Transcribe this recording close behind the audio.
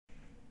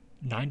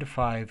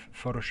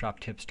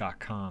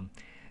9to5photoshoptips.com.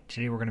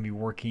 Today we're going to be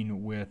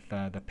working with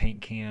the paint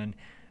can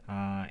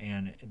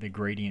and the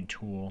Gradiant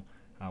Tool,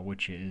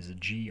 which is a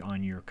G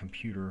on your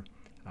computer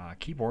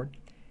keyboard.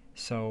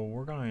 So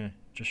we're going to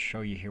just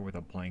show you here with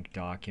a blank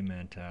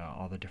document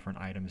all the different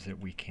items that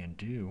we can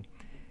do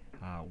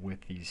with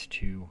these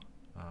two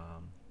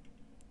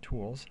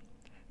tools.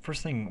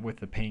 First thing with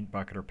the paint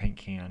bucket or paint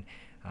can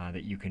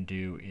that you can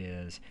do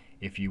is,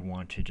 if you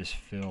want to just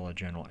fill a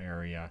general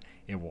area,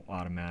 it will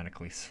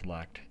automatically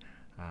select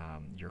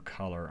your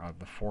color of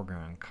the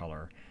foreground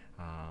color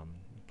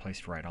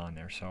placed right on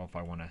there. So if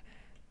I want to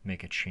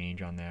make a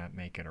change on that,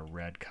 make it a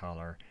red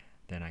color,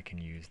 then I can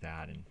use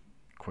that and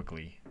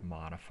quickly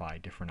modify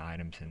different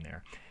items in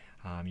there.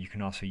 You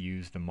can also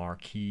use the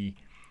marquee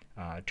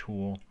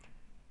tool,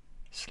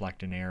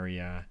 select an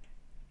area.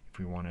 If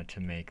we wanted to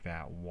make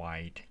that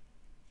white,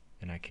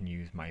 then I can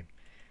use my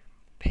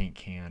paint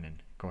can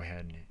and go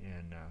ahead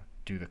and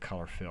do the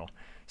color fill.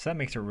 So that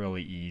makes it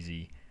really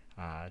easy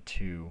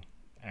to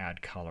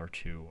add color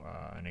to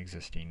an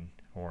existing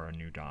or a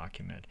new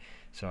document.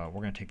 So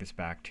we're going to take this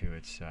back to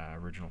its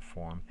original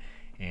form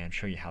and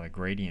show you how the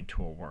Gradient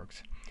Tool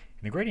works.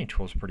 And the Gradient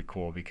Tool is pretty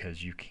cool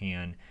because you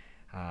can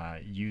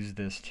use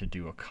this to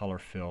do a color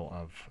fill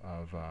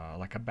of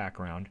like a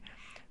background.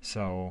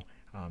 So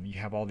you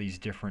have all these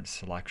different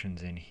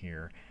selections in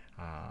here.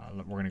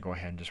 We're going to go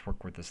ahead and just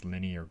work with this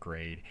linear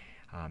grade.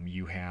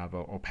 You have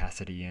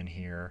opacity in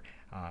here,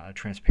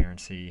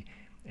 transparency,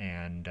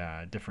 and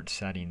different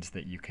settings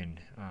that you can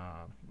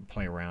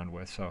play around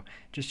with. So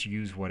just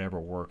use whatever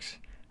works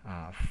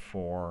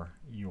for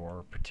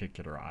your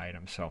particular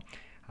item. So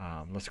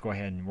let's go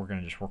ahead and we're going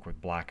to just work with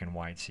black and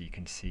white so you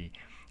can see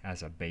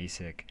as a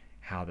basic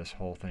how this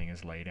whole thing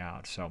is laid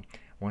out. So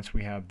once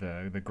we have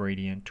the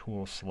Gradient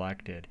Tool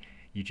selected,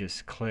 you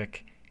just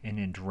click and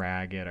then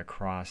drag it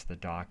across the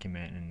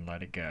document and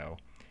let it go,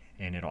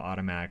 and it'll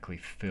automatically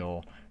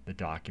fill the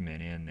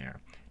document in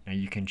there. Now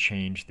you can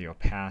change the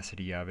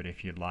opacity of it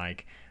if you'd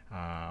like,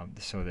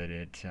 so that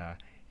it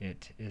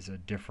is a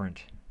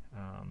different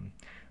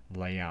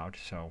layout.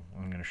 So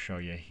I'm going to show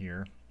you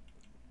here.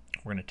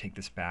 We're going to take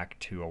this back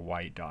to a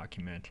white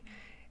document,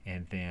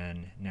 and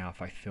then now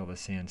if I fill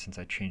this in, since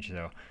I changed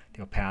the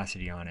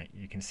opacity on it,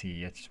 you can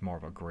see it's more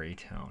of a gray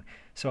tone.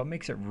 So it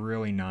makes it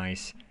really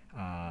nice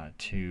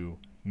to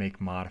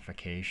make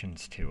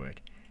modifications to it.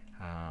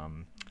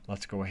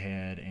 Let's go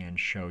ahead and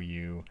show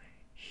you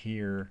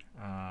here.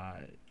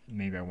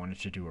 Maybe I wanted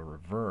to do a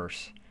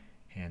reverse,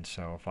 and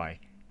so if I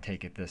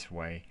take it this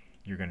way,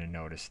 you're going to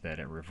notice that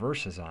it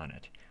reverses on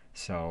it.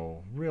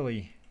 So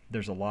really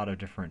there's a lot of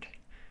different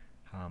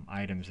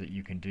items that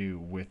you can do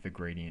with the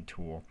Gradient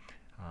Tool.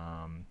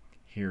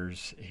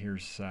 Here's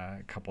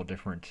a couple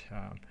different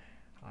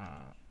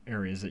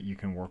areas that you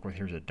can work with.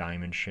 Here's a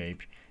diamond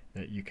shape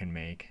that you can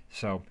make.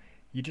 So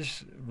you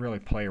just really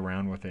play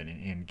around with it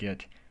and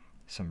get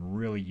some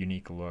really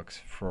unique looks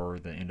for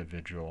the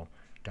individual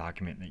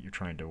document that you're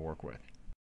trying to work with.